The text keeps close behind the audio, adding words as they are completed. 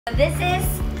This is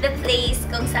the place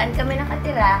kung saan kami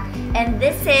nakatira, and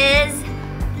this is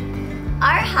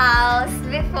our house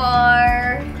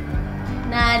before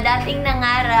na dating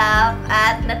nangarap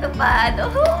at natupad.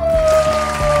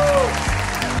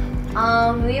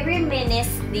 We reminisce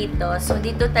dito. So,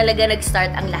 dito talaga nag-start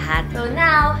ang lahat. So,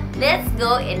 now, let's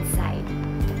go inside.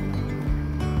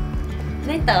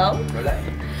 Dito. Wala eh.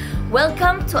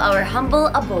 Welcome to our humble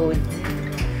abode.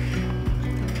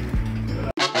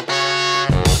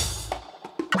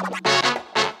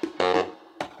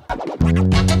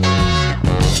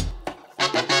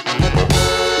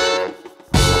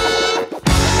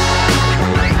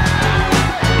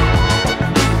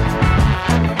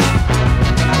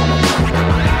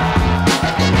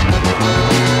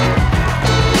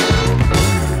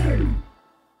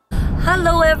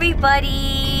 Hello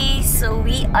everybody! So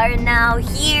we are now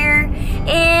here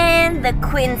in the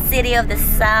Queen City of the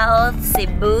South,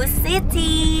 Cebu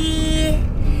City.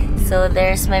 So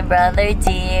there's my brother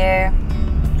dear.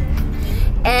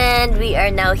 And we are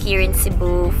now here in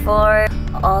Cebu for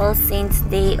All Saints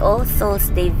Day, All Souls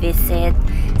Day visit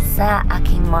sa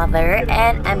aking mother.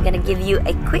 And I'm gonna give you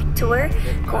a quick tour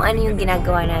kung ano yung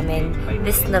ginagawa namin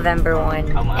this November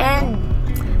 1. And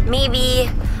maybe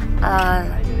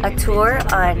a tour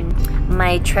on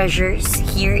my treasures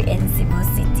here in Cebu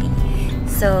City.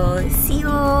 So, see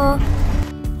you!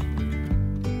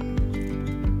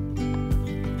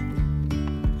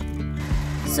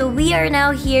 So, we are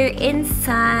now here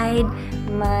inside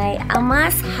my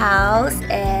ama's house,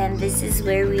 and this is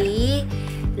where we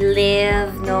live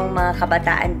nung mga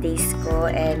kabataan days ko.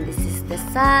 And this is the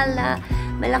sala.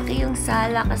 Malaki yung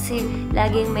sala kasi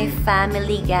laging may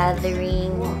family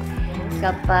gathering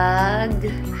kapag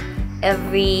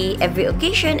every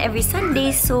occasion, every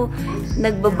Sunday. So,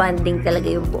 nagbabanding talaga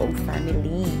yung buong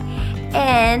family.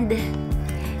 And,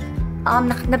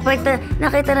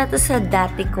 nakita na to sa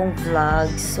dati kong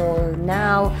vlog. So,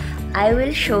 now, I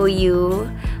will show you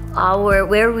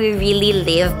where we really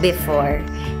lived before.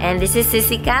 And this is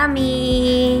Sissy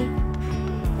Kami.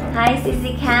 Hi,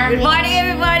 Sissy Kami. Good morning,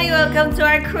 everybody. Welcome to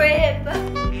our crib.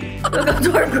 Welcome to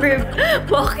our crib.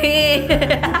 Okay.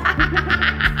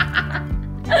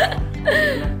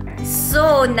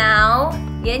 So now,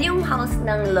 yan yung house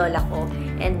ng lola ko.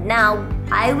 And now,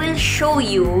 I will show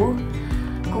you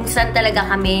kung saan talaga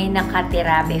kami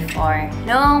nakatira before.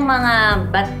 Noong mga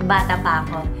bata pa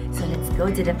ako. So let's go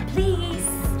to the place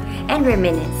and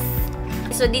reminisce.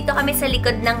 So dito kami sa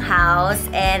likod ng house.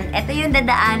 And ito yung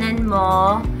dadaanan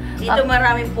mo. Dito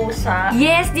maraming pusa.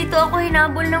 Yes, dito ako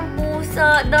hinabol ng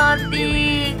pusa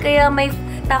dati. Kaya may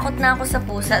takot na ako sa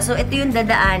pusa. So ito yung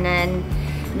dadaanan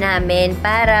namin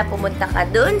para pumunta ka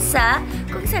dun sa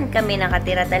kung saan kami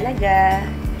nakatira talaga.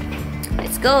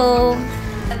 Let's go!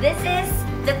 This is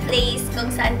the place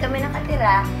kung saan kami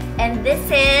nakatira, and this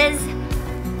is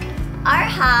our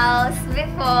house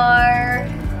before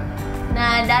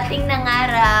na dating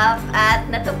nangarap at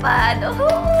natupad.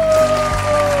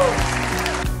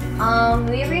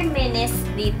 We reminisce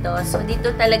dito. So, dito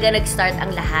talaga nag-start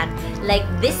ang lahat. Like,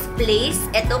 this place,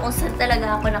 eto kung saan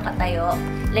talaga ako nakatayo.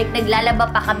 Like, naglalaba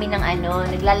pa kami ng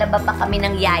naglalaba pa kami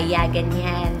ng yaya,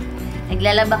 ganyan.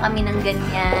 Naglalaba kami ng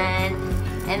ganyan.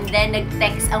 And then,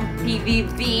 nag-text ang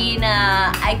PBB na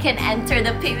I can enter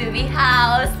the PBB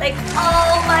house. Like,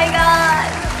 oh my God!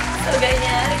 So,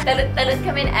 ganyan. Nagtalot-talot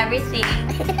kami and everything.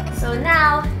 So,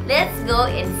 now, let's go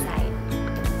inside.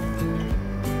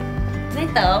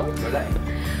 Dito. Wala eh.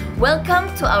 Welcome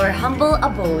to our humble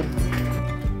abode.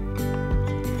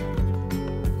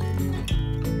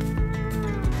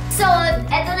 So,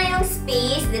 eto na yung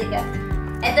space.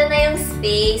 Eto na yung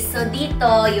space. So,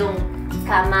 dito yung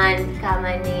kama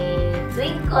ni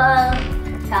Twinkle,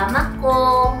 kama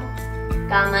ko,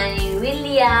 kama ni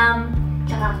William,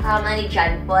 tsaka kama ni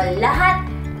John Paul. Lahat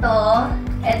to,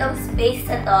 etong space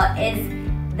na to is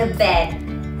the bed.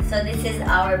 So, this is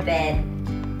our bed.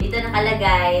 Dito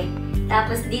nakalagay.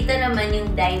 Tapos, dito naman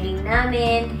yung dining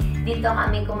namin. Dito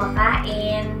kami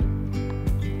kumakain.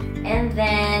 And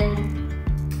then,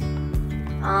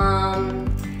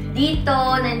 dito,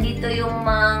 nandito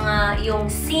yung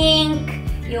sink,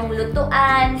 yung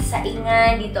lutuan,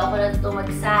 saingan. Dito ako natuto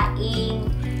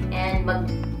magsaing. And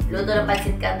magluto ng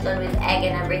pancit canton with egg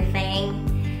and everything.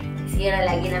 Kasi yun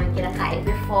lagi namin kinakain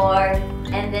before.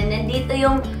 And then, nandito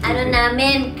yung,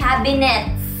 namin,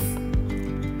 cabinets.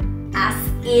 As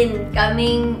in,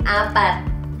 kaming apat.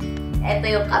 Ito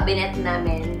yung cabinet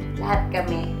namin. Lahat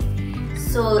kami.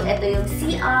 So, ito yung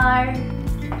CR.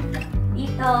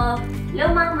 Dito. Hello,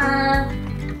 Mama!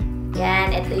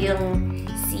 Yan, ito yung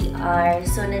CR.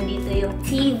 So, nandito yung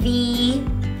TV.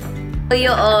 So,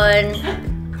 yun.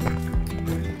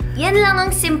 yan lang ang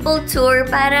simple tour.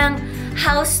 Parang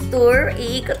house tour.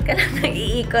 Iikot ka lang ng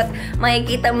iikot.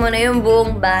 Makikita mo na yung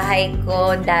buong bahay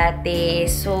ko dati.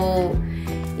 So,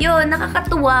 yun,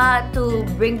 nakakatuwa to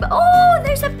bring back. Oh,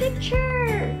 there's a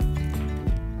picture!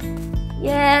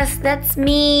 Yes, that's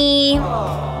me.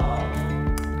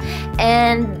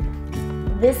 And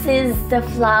this is the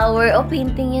flower. Oh,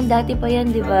 painting yan. Dati pa yan,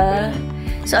 di ba?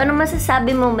 So, ano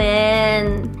masasabi mo,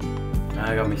 men?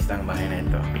 Nakakamiss ang bahay na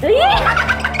ito.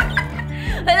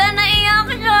 Wala, naiyak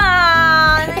siya.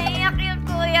 Naiyak yung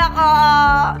kuya ko.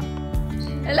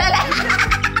 Wala.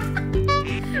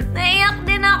 Naiyak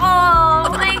din ako.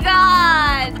 Oh my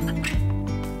God.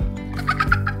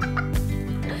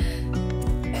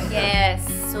 Yes.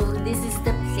 So, this is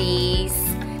the place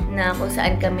na kung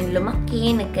saan kami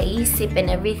lumaki, nagkaisip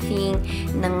and everything,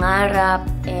 nangarap,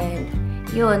 and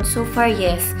yun, so far,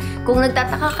 yes. Kung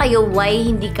nagtataka kayo why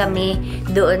hindi kami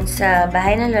doon sa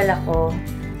bahay ng lola ko,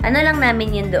 ano lang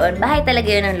namin yun doon, bahay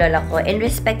talaga yun ng lola ko, in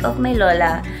respect of my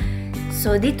lola.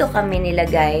 So, dito kami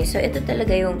nilagay. So, ito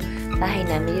talaga yung bahay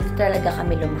namin. Dito talaga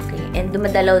kami lumaki. And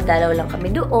dumadalaw-dalaw lang kami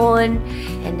doon.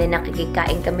 And then,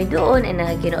 nakikikain kami doon. And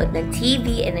nakikinood ng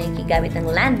TV. And nakikigamit ng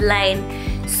landline.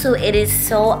 So, it is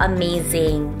so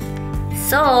amazing.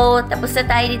 So, tapos na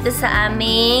tayo dito sa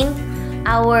aming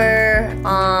our,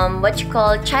 what you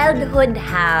call, childhood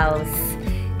house.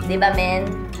 Diba, men?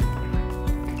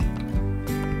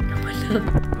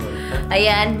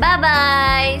 Ayan,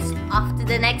 bye-bye! Off to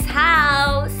the next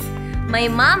house!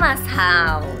 My mama's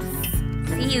house!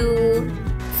 See you!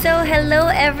 So,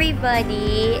 hello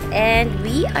everybody! And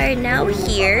we are now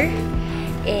here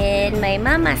in my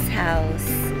mama's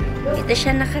house. Dito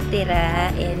siya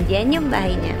nakatira and yan yung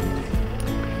bahay niya.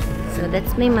 So,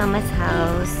 that's my mama's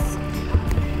house.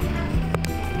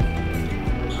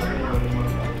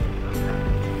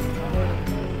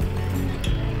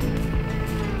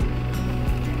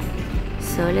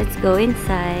 So, let's go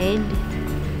inside.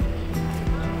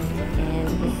 And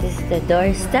this is the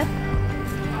doorstep.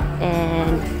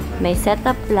 And may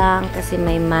setup lang kasi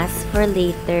may mask for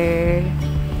later.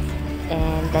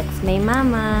 And that's my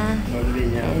mama.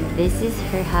 And this is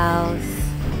her house.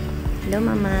 Hello,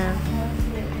 mama.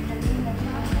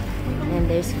 And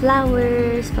there's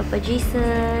flowers, Papa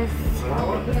Jesus.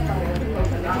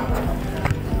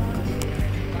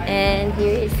 And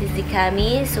here is Sisi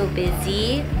Kami, so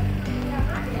busy.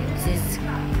 This is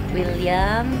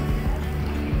William.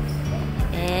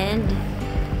 And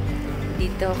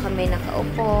dito kami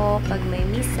nakaupo pag may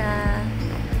misa.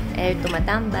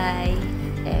 Tumatambay.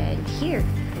 And here.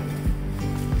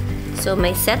 So,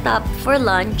 may setup for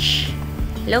lunch.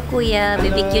 Hello, Kuya.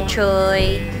 BBQ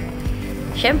Choy.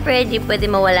 Siyempre, di pwede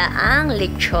mawala ang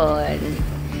lechon.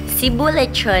 Cebu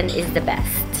lechon is the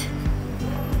best.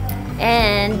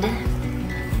 And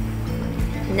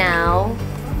now,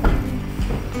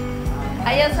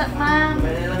 ayaw sa ma'am.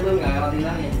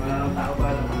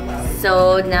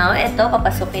 So, now, eto,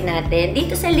 papasukin natin.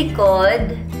 Dito sa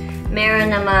likod, meron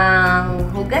namang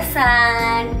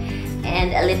hugasan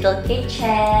and a little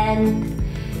kitchen.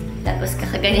 Tapos,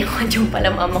 kakaganyan ko yung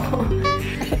pala mama ko.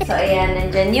 So, ayan,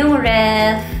 nandyan yung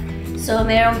ref. So,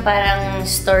 meron parang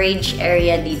storage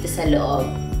area dito sa loob.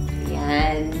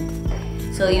 Ayan.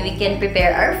 So, we can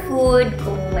prepare our food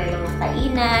kung may mga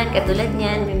kainan. Katulad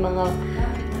niyan, may mga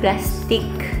plastic,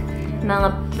 mga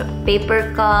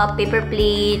paper cup, paper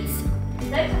plates,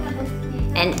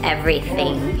 and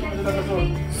everything.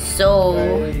 So,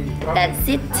 that's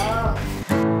it.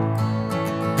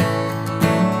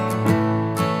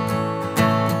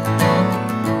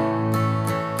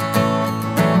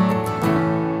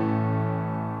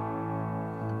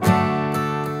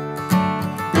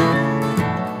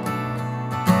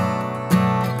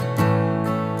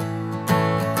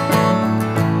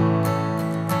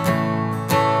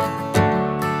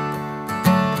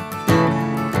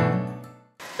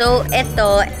 So,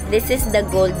 ito, this is the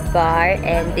gold bar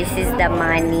and this is the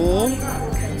money.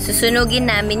 Susunugin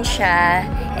namin siya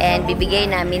and bibigay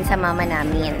namin sa mama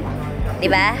namin.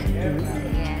 Diba?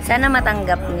 Sana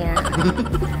matanggap niya.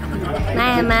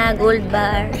 Mama, gold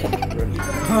bar.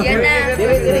 Yan na.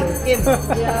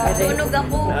 Sunog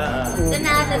ako. Ito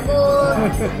na, the gold.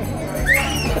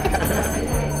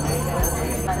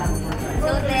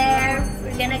 So there,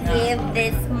 we're gonna give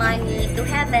this money to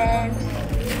heaven.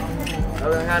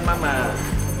 Salangan, Mama.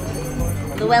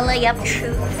 Luella, yup,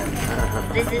 true.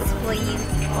 This is for you.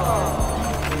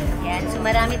 Yan. So,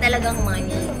 marami talagang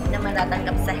money na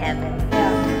matatanggap sa heaven.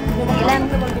 Ilan?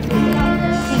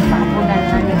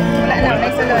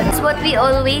 That's what we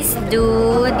always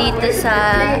do dito sa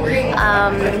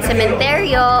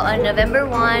cementerio on November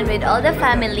 1 with all the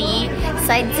family.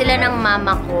 Side sila ng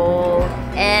mama ko.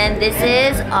 And this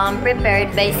is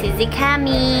prepared by Sisi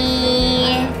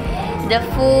Kami. The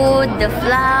food, the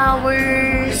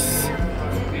flowers,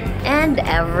 and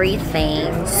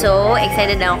everything. So,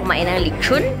 excited na ako kumain ng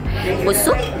lechon,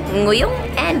 pusok, nguyong,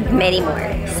 and many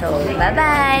more. So,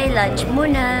 bye-bye! Lunch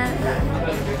muna!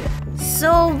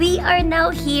 So, we are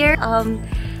now here.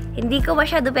 Hindi ko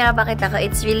masyado pinapakita ko.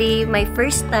 It's really my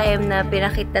first time na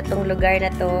pinakita tong lugar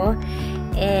na to.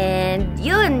 And,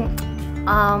 yun!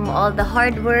 All the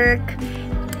hard work,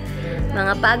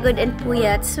 mga pagod and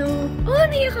puyat. So,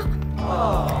 naiyak ako.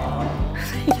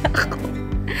 Naiyak ako.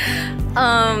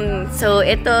 So,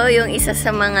 ito yung isa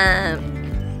sa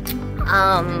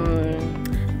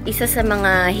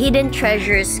mga hidden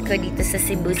treasures ko dito sa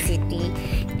Cebu City.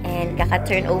 And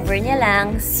kaka-turn over niya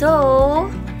lang.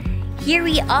 So, here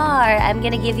we are. I'm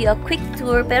gonna give you a quick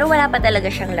tour, pero wala pa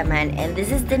talaga siyang laman. And this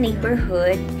is the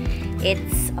neighborhood.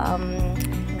 It's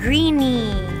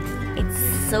greeny. It's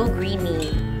so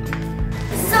greeny.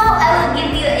 So, I will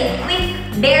give you a quick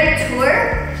bare tour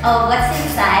of what's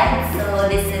inside. So,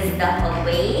 this is the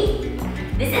hallway.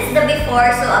 This is the before.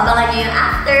 So, abangan nyo yung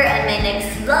after on my next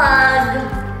vlog.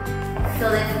 So,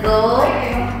 let's go.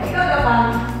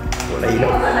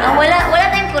 Wala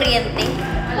tayong kuryente.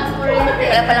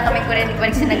 Wala pala kami kuryente pa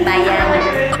rin siya nagbayan.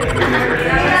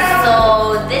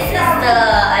 So, this is the,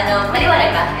 maliwanag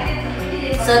ba?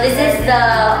 So, this is the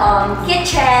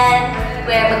kitchen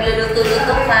where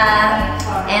magluluto-luto ka.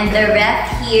 And the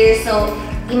ref here. So,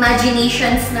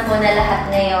 imaginations na mo na lahat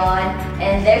ngayon.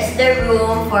 And there's the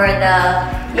room for the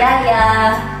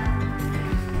yaya.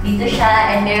 Dito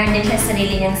siya. And meron din siya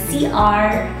sarili niyang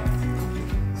CR.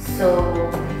 So,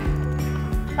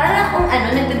 parang kung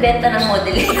nagbibenta ng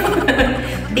model.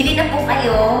 Bili na po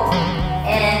kayo.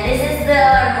 And this is the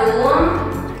room.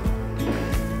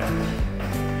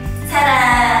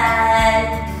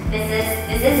 Taran! This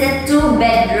is a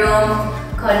 2-bedroom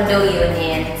condo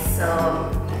unit. So,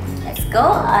 let's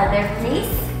go. Other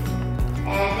place.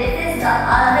 And this is the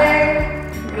other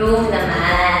room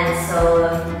naman. So,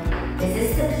 this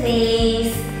is the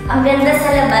place. Ang ganda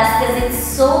sa labas kasi it's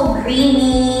so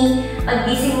greeny.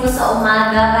 Paggising mo sa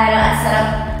umaga, parang ang sarap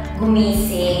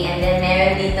gumising. And then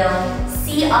meron ditong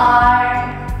CR.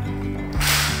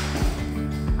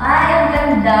 Ay, ang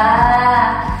ganda!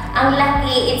 Ang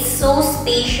laki. It's so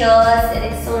spacious and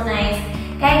it's so nice.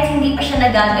 Kahit hindi pa siya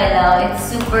nagagalaw, it's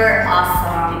super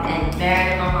awesome. And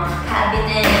meron mga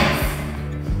cabinets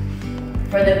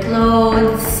for the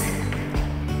clothes.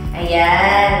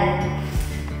 Ayan.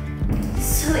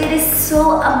 So, it is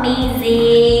so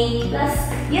amazing. Plus,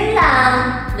 yun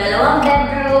lang. 2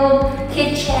 bedroom,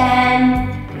 kitchen,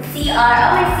 CR.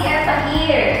 Oh, may CR pa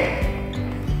here.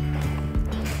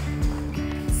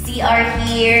 CR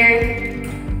here.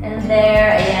 And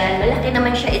there. Ayan. Malaki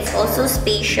naman siya. It's also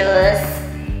spacious.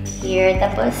 Here.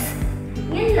 Tapos,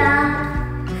 yun lang.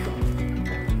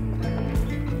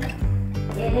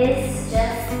 It is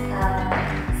just a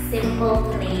simple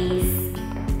place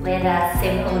with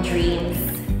simple dreams.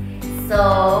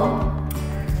 So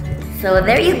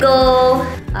there you go.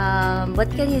 What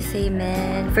can you say,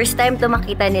 man? First time to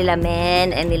makita nila,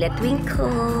 men, and nila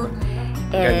Twinkle.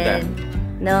 And,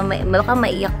 no, baka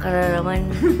maiyak ka na naman.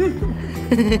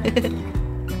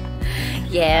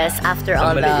 Yes, after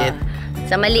all the...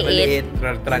 Sa maliit.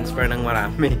 Transfer ng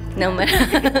marami.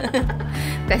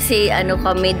 Kasi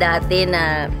kami dati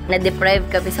na-deprive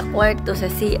kami sa kwarto,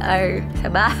 sa CR, sa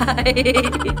bahay.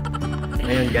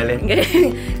 Ngayon galit.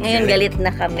 Ngayon galit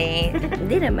na kami.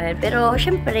 Hindi naman. Pero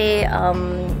syempre,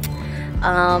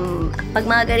 pag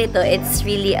mga ganito, it's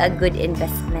really a good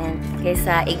investment.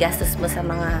 Kaysa igastos mo sa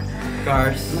mga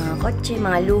cars, mga kotse,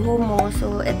 mga luho mo.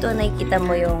 So, ito nakikita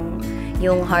mo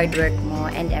yung hard work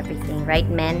mo and everything. Right,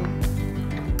 men?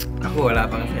 Ako, wala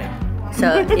pang siya.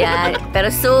 So, yeah. Pero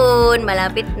soon,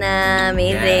 malapit na.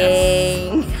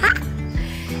 Amazing.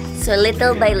 Yes. So,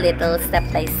 little by little, step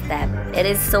by step. It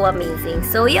is so amazing.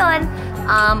 So, yun.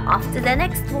 Off to the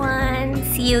next one.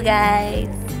 See you guys.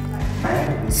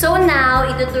 So, now,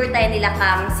 itutour tayo nila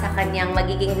Cam sa kanyang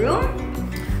magiging room.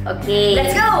 Okay.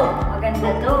 Let's go!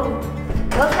 Maganda to.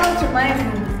 Welcome to my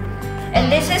room. And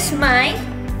this is my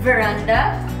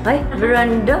veranda. Ay,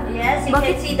 veranda? Yes, you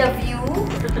can see the view.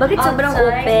 Bakit sobrang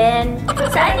open?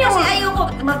 Saan yung... Kasi ayoko,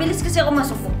 mabilis kasi ako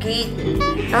masuffocate.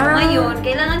 So ngayon,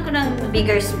 kailangan ko ng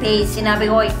bigger space. Sinabi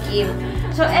ko kay Kim.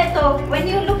 So eto, when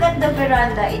you look at the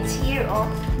veranda, it's here, oh.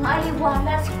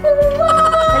 Maaliwalas.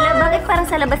 Hala, bakit parang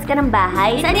nasa labas ka ng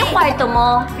bahay. Saan yung kwarto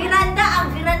mo? Veranda,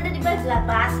 ang veranda di ba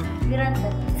labas? Veranda.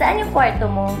 Saan yung kwarto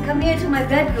mo? Come here to my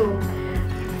bedroom.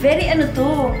 Very ano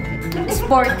to?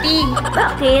 Sporty.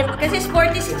 Bakit? Kasi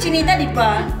sporty si Chinita, di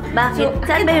ba? Bakit?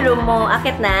 Saan ba yung room mo?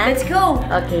 Akit na? Let's go.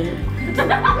 Okay.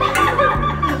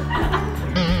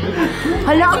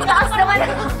 Hala, ang taas naman!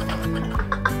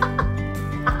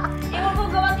 Ewan ko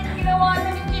gawa ginawa na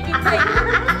ni Chinita.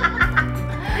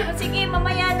 Sige,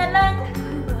 mamaya na lang.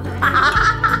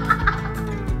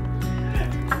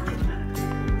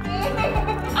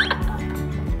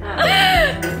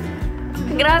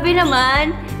 Grabe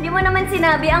naman. Hindi mo naman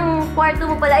sinabi ang kwarto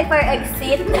mo pala ay for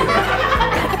exit.